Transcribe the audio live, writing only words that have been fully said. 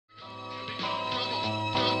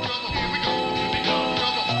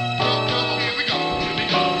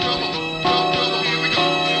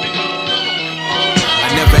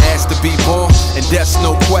lost,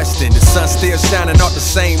 no question. The sun still shining off the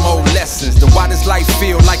same old lessons. Then why does life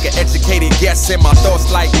feel like an educated guess? And my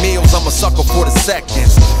thoughts like meals, I'm a sucker for the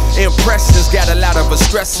seconds. Impressions got a lot of us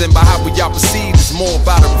stressing, but how we all perceive is more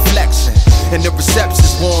about a reflection. And the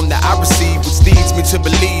reception's warm that I receive, which leads me to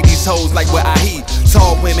believe these hoes like what I heat.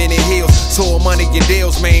 Tall women in heels, tall money and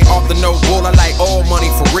deals, man. Off the no bull, I like all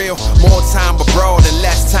money for real. More time abroad and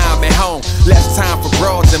less time at home. Less time for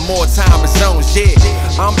broads and more time in zones, yeah.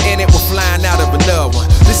 I'm in it, we're flying out of another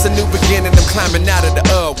one. This a new beginning, I'm climbing out of the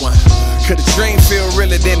other one. Could a dream feel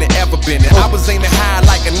realer than it ever been? And I was aiming high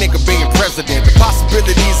like a nigga being president. The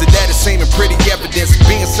possibilities of that is seeming pretty evident.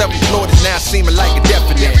 Being self-employed is now seeming like a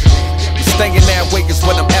definite. Staying that way is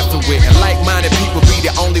what I'm effing with. And like-minded people be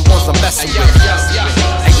the only ones I'm messing with.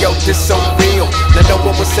 Hey yo, this so real. Now no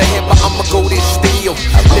one was saying, but I'ma go this still.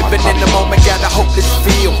 Living in the moment, got a hopeless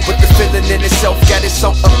feel. But the feeling in itself got its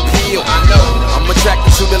own appeal. I know I'm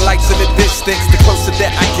attracted to the lights in the distance. The closer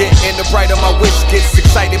that I get and the brighter my wish gets.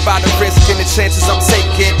 Excited by the risk and the chances I'm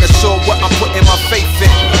taking. Not sure what I'm putting my faith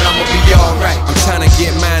in, but I'ma be alright. I'm trying to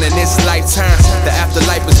get mine in this lifetime. The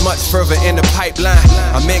afterlife is much further in the pipeline.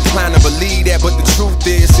 I'm inclined to believe that, but the truth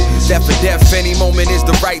is that for death any moment is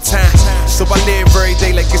the right time. So I live every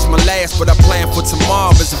day like it's my last, but I plan for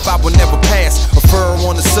tomorrow as if I would never pass. A fur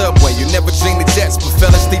on the subway, you never dream the jets, but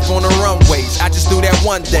fell asleep on the runways. I just knew that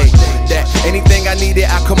one day, that anything I needed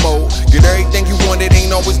I commode. Get everything you wanted,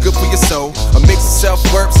 ain't always good for your soul. A mix of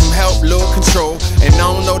self-work, some help, little control, and I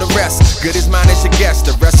don't know the rest. Good as mine as your guess,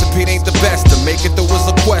 the recipe ain't the best. To make it through is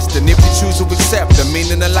a question. If you choose to accept, the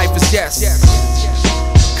meaning of life is yes.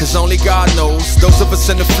 Cause only God knows. Those of us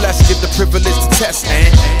in the flesh get the privilege to test, and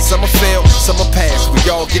some will fail, some will pass. We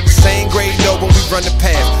all get the same grade though when we run the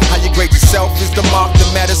path. How you grade yourself is the mark that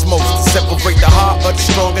matters most. To separate the heart of the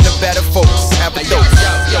strong and the better folks. Have a dose.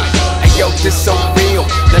 Hey yo, this so real.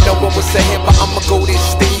 Now no one was saying, but I'ma go this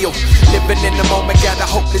still. Living in the moment, got a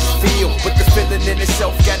hopeless feel. But the feeling in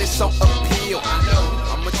itself got its own